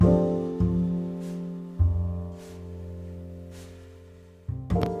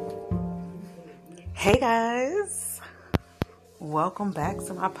Hey guys, welcome back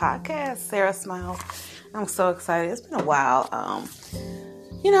to my podcast, Sarah Smile. I'm so excited. It's been a while.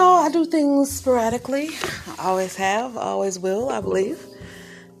 I do things sporadically. I always have, always will, I believe.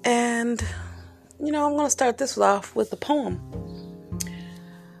 And, I'm going to start this off with a poem.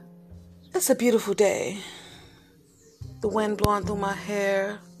 It's a beautiful day. The wind blowing through my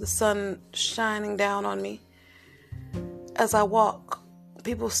hair, the sun shining down on me. As I walk,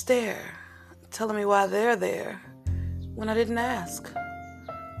 people stare, telling me why they're there when I didn't ask.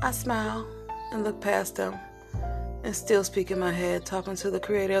 I smile and look past them and still speak in my head, talking to the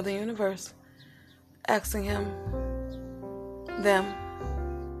creator of the universe, asking them,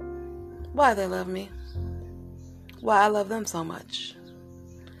 why they love me, why I love them so much.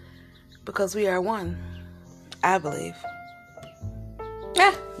 Because we are one, I believe.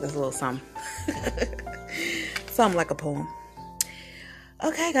 There's a little something. Something like a poem.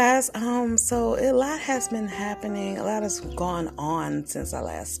 Okay, guys, so a lot has been happening. A lot has gone on since I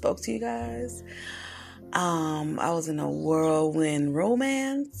last spoke to you guys. I was in a whirlwind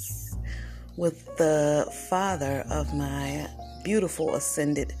romance with the father of my beautiful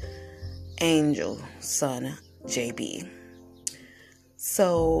ascended angel son, JB.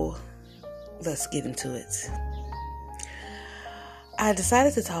 So, let's get into it. I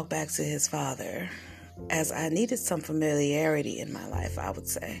decided to talk back to his father as I needed some familiarity in my life, I would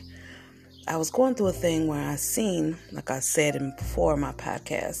say. I was going through a thing where I seen, like I said before my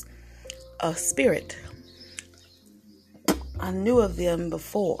podcast, a spirit. I knew of them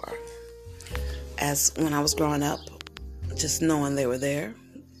before, as when I was growing up, just knowing they were there,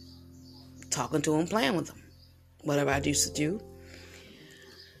 talking to them, playing with them, whatever I used to do.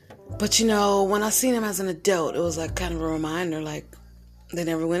 But when I seen them as an adult, it was like kind of a reminder, like they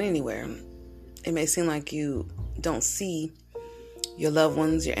never went anywhere. It may seem like you don't see your loved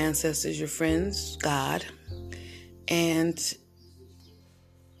ones, your ancestors, your friends, God, and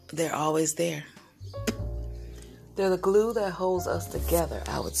they're always there. They're the glue that holds us together,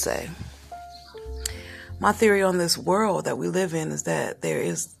 I would say. My theory on this world that we live in is that there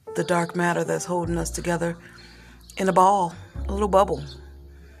is the dark matter that's holding us together in a ball, a little bubble,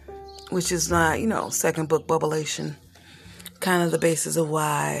 which is not, second book Bubbleation, kind of the basis of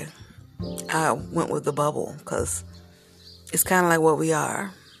why I went with the bubble, because it's kind of like what we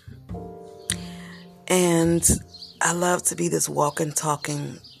are. And I love to be this walking,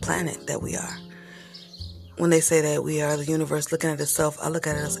 talking planet that we are. When they say that we are the universe looking at itself, I look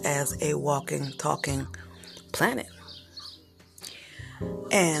at us as a walking, talking planet.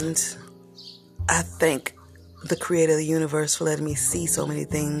 And I thank the creator of the universe for letting me see so many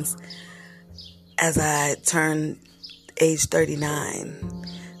things as I turn age 39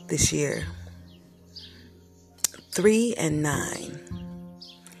 this year. 3 and 9.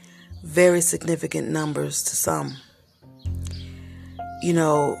 Very significant numbers to some.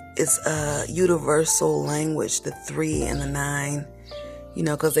 It's a universal language, the 3 and the 9,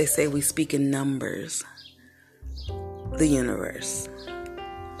 because they say we speak in numbers, the universe.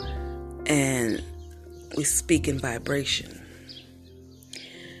 And we speak in vibration.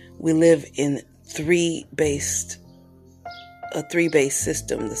 We live in a three-based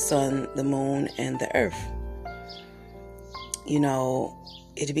system, the sun, the moon, and the earth.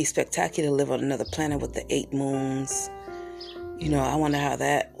 It'd be spectacular to live on another planet with the 8 moons. I wonder how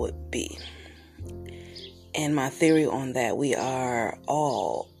that would be. And my theory on that, we are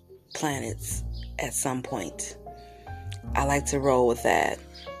all planets at some point. I like to roll with that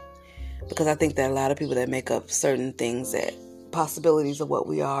because I think that a lot of people that make up certain things, that possibilities of what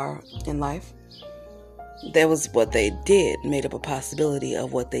we are in life, that was what they did, made up a possibility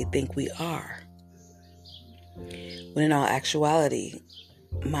of what they think we are. When in all actuality,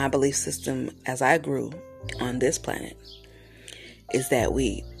 my belief system as I grew on this planet is that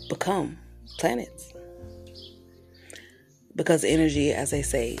we become planets. Because energy, as they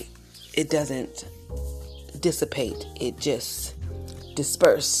say, it doesn't dissipate. It just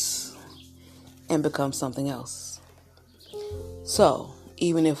disperses and becomes something else. So,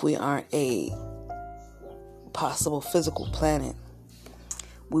 even if we aren't a possible physical planet,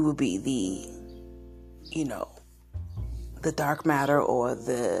 we would be the dark matter or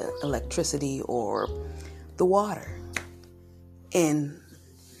the electricity or the water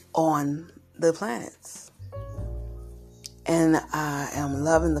on the planets. And I am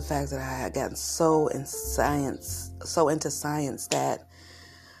loving the fact that I had gotten so into science that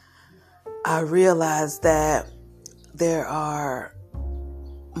I realized that there are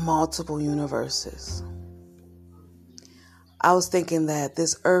multiple universes. I was thinking that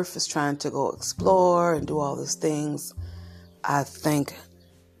this earth is trying to go explore and do all these things. I think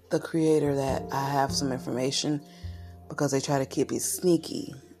the creator that I have some information because they try to keep it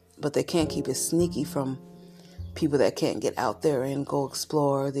sneaky, but they can't keep it sneaky from people that can't get out there and go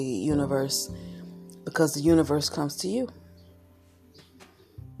explore the universe, because the universe comes to you.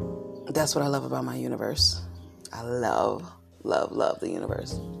 That's what I love about my universe. I love the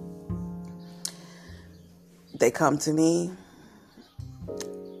universe. They come to me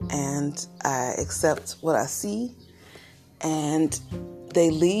and I accept what I see, and they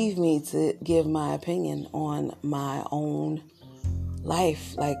leave me to give my opinion on my own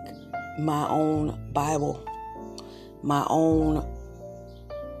life, like my own Bible, my own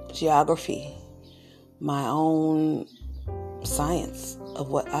geography, my own science of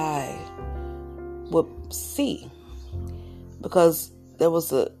what I would see. Because there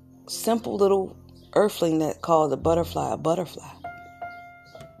was a simple little earthling that called a butterfly.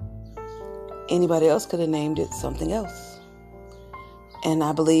 Anybody else could have named it something else. And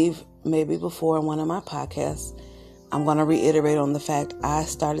I believe maybe before in one of my podcasts, I'm going to reiterate on the fact I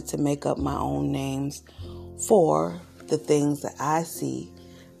started to make up my own names for the things that I see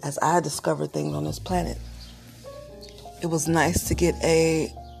as I discover things on this planet. It was nice to get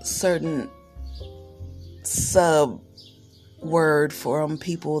a certain sub word from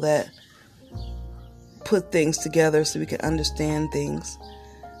people that put things together so we can understand things.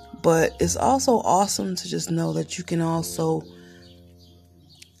 But it's also awesome to just know that you can also,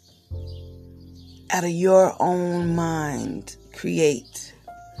 out of your own mind, create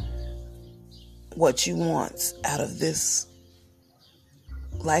what you want out of this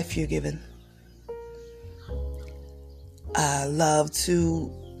life you're given. I love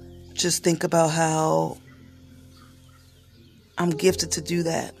to just think about how I'm gifted to do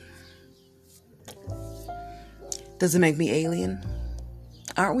that. Does it make me alien?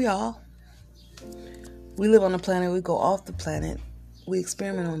 Aren't we all? We live on the planet, we go off the planet, we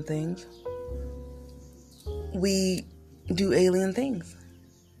experiment on things. We do alien things.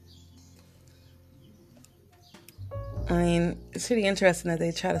 I mean, it's pretty interesting that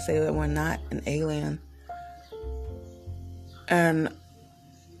they try to say that we're not an alien. And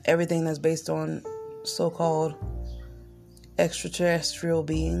everything that's based on so-called extraterrestrial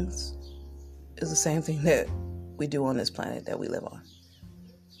beings is the same thing that we do on this planet that we live on.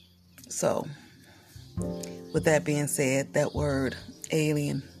 So, with that being said, that word,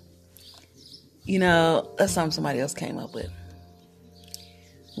 alien, that's something somebody else came up with.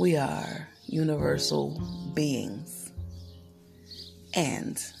 We are universal beings.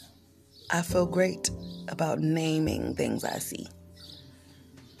 And I feel great about naming things I see.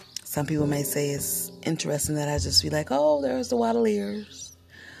 Some people may say it's interesting that I just be like, oh, there's the waddle-ears.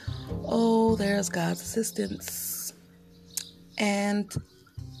 Oh, there's God's assistants. And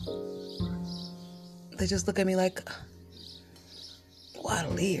they just look at me like,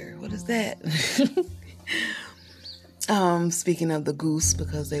 waddle-ear, what is that? Speaking of the goose,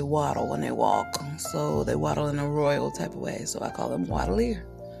 because they waddle when they walk. So they waddle in a royal type of way. So I call them waddle-ear.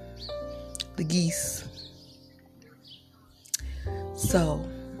 The geese. So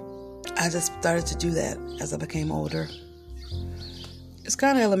I just started to do that as I became older. It's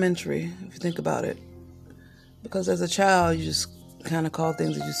kind of elementary if you think about it. Because as a child, you just kind of call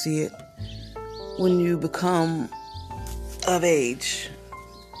things as you see it. When you become of age,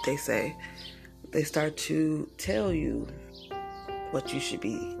 they say, they start to tell you what you should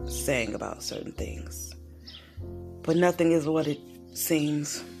be saying about certain things. But nothing is what it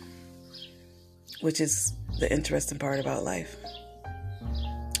seems, which is the interesting part about life.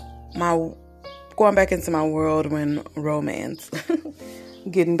 Going back into my world when romance,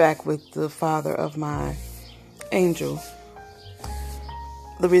 getting back with the father of my angel.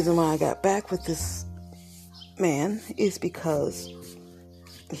 The reason why I got back with this man is because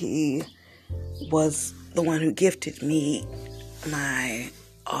he was the one who gifted me my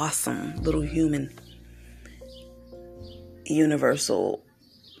awesome little human universal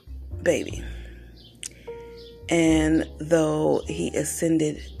baby. And though he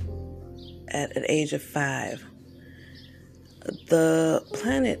ascended at an age of 5, the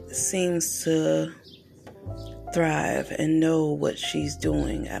planet seems to thrive and know what she's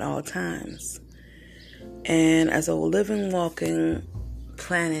doing at all times. And as a living, walking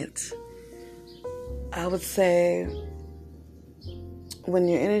planet, I would say when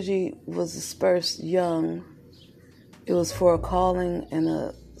your energy was dispersed young, it was for a calling and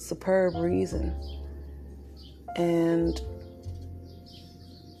a superb reason. And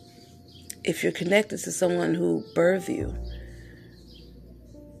if you're connected to someone who birthed you,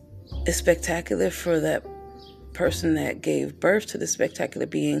 it's spectacular for that person that gave birth to the spectacular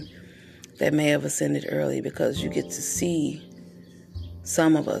being that may have ascended early, because you get to see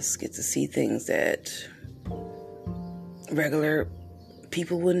some of us get to see things that regular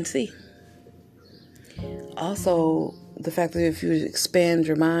people wouldn't see. Also, the fact that if you expand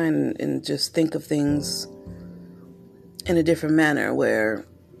your mind and just think of things in a different manner, where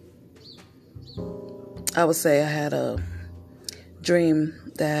I would say I had a dream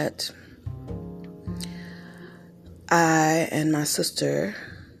that I and my sister,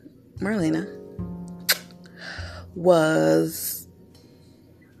 Marlena, was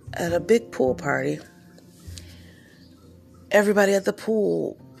at a big pool party. Everybody at the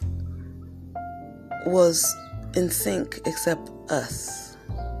pool was in sync except us.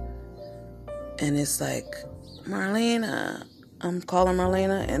 And it's like, Marlena, I'm calling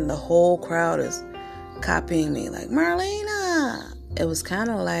Marlena, and the whole crowd is copying me, like, Marlena. It was kind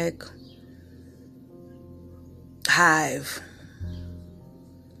of like hive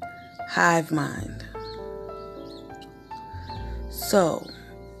mind. So,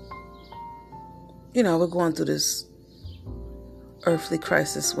 we're going through this earthly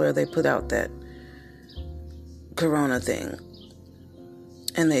crisis where they put out that corona thing,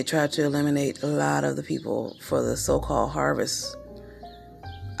 and they tried to eliminate a lot of the people for the so-called harvest,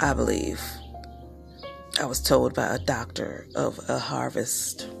 I believe. I was told by a doctor of a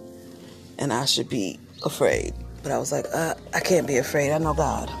harvest, and I should be afraid. But I was like, I can't be afraid. I know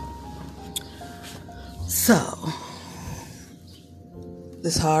God. So,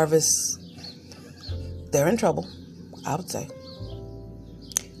 this harvest, they're in trouble, I would say.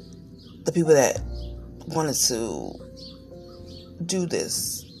 The people that wanted to do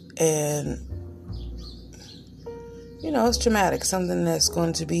this, and it's traumatic, something that's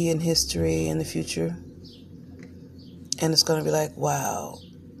going to be in history in the future, and it's going to be like, wow,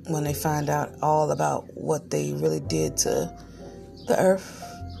 when they find out all about what they really did to the earth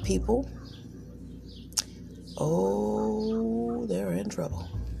people. Oh, they're in trouble.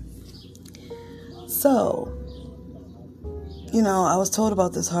 So, I was told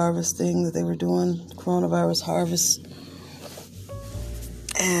about this harvest thing that they were doing, coronavirus harvest.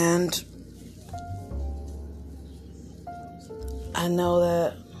 And I know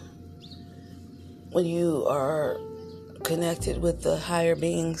that when you are connected with the higher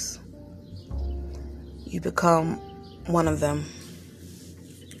beings, you become one of them.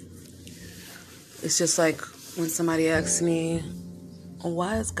 It's just like when somebody asks me,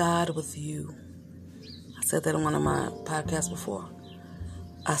 why is God with you? I said that in one of my podcasts before.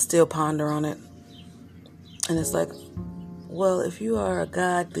 I still ponder on it. And it's like, well, if you are a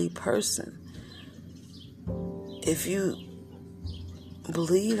godly person, if you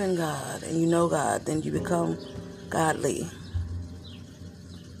believe in God and you know God, then you become godly.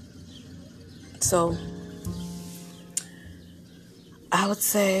 So, I would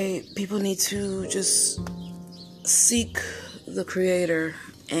say people need to just seek the Creator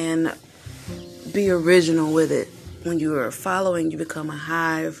and be original with it. When you are following, you become a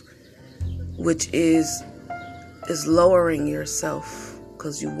hive, which is lowering yourself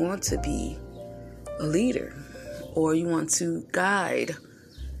because you want to be a leader or you want to guide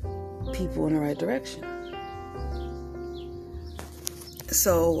people in the right direction.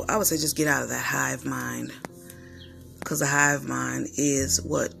 So I would say just get out of that hive mind, because the hive mind is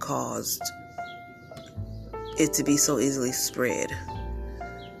what caused it to be so easily spread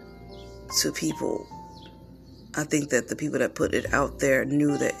to people. I think that the people that put it out there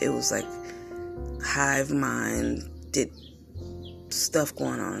knew that it was like hive mind did stuff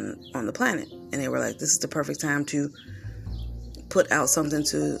going on the planet, and they were like, this is the perfect time to put out something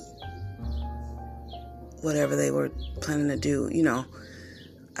to whatever they were planning to do.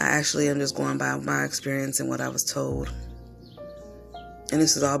 I actually am just going by my experience and what I was told. And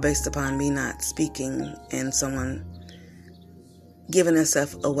this is all based upon me not speaking and someone giving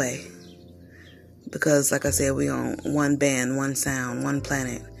themselves away. Because, like I said, we on one band, one sound, one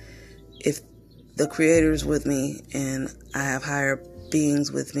planet. If the Creator's with me and I have higher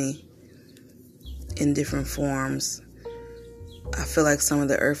beings with me in different forms, I feel like some of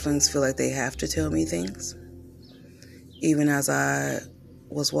the earthlings feel like they have to tell me things. Even as I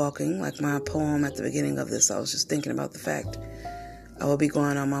was walking, like my poem at the beginning of this, I was just thinking about the fact I would be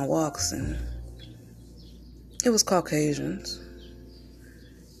going on my walks, and it was Caucasians.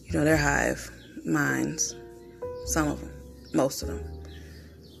 They're hive minds. Some of them, most of them,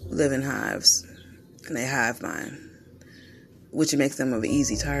 live in hives, and they hive mind, which makes them an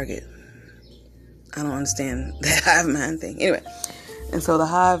easy target. I don't understand that hive mind thing. Anyway, and so the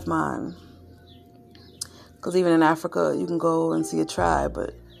hive mind, because even in Africa, you can go and see a tribe,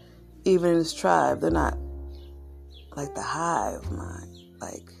 but even in this tribe, they're not like the hive mind.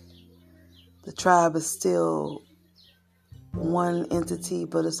 Like, the tribe is still one entity,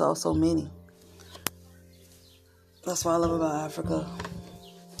 but it's also many. That's what I love about Africa.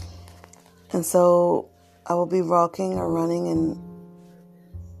 And so I will be walking or running, and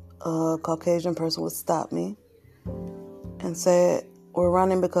a Caucasian person would stop me and say, we're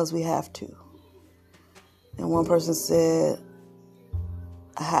running because we have to. And one person said,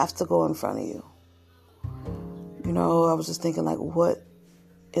 I have to go in front of you. You know, I was just thinking, like, what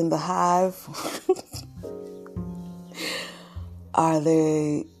in the hive are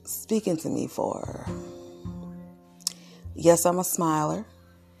they speaking to me for? Yes, I'm a smiler.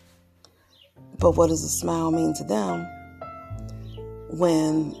 But what does a smile mean to them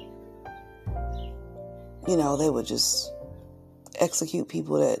when, you know, they would just execute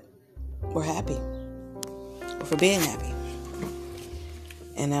people that were happy or for being happy?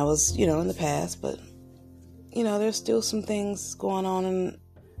 And that was, you know, in the past, but, you know, there's still some things going on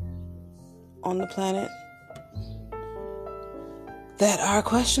the planet that are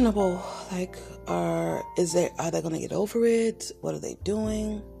questionable. Like, are they going to get over it? What are they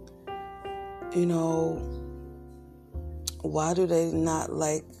doing? You know, why do they not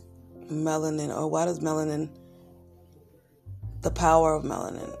like melanin, or why does melanin, the power of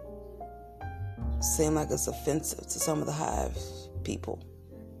melanin, seem like it's offensive to some of the hive people,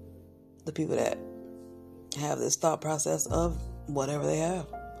 the people that have this thought process of whatever they have.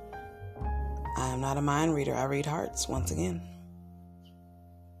 I am not a mind reader. I read hearts, once again.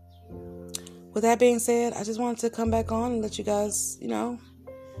 With that being said, I just wanted to come back on and let you guys,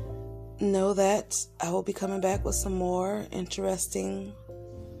 know that I will be coming back with some more interesting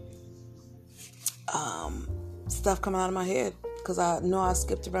stuff coming out of my head, because I know I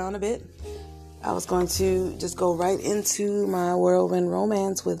skipped around a bit. I was going to just go right into my whirlwind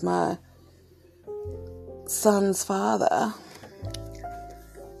romance with my son's father,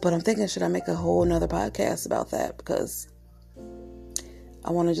 but I'm thinking, should I make a whole nother podcast about that? Because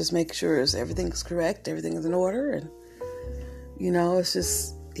I want to just make sure everything's correct, everything is in order, and it's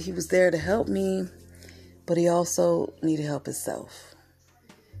just, he was there to help me, but he also needed help himself.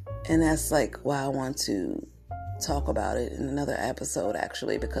 And that's like why I want to talk about it in another episode,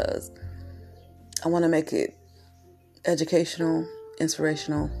 actually, because I want to make it educational,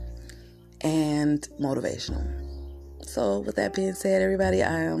 inspirational, and motivational. So with that being said, everybody,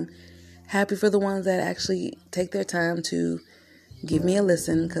 I am happy for the ones that actually take their time to give me a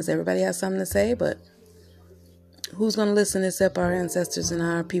listen, because everybody has something to say, but who's going to listen except our ancestors and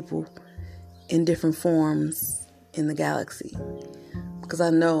our people in different forms in the galaxy? Because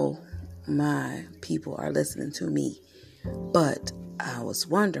I know my people are listening to me. But I was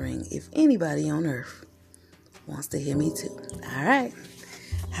wondering if anybody on Earth wants to hear me too. All right.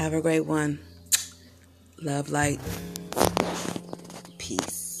 Have a great one. Love, light,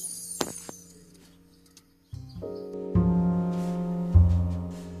 peace.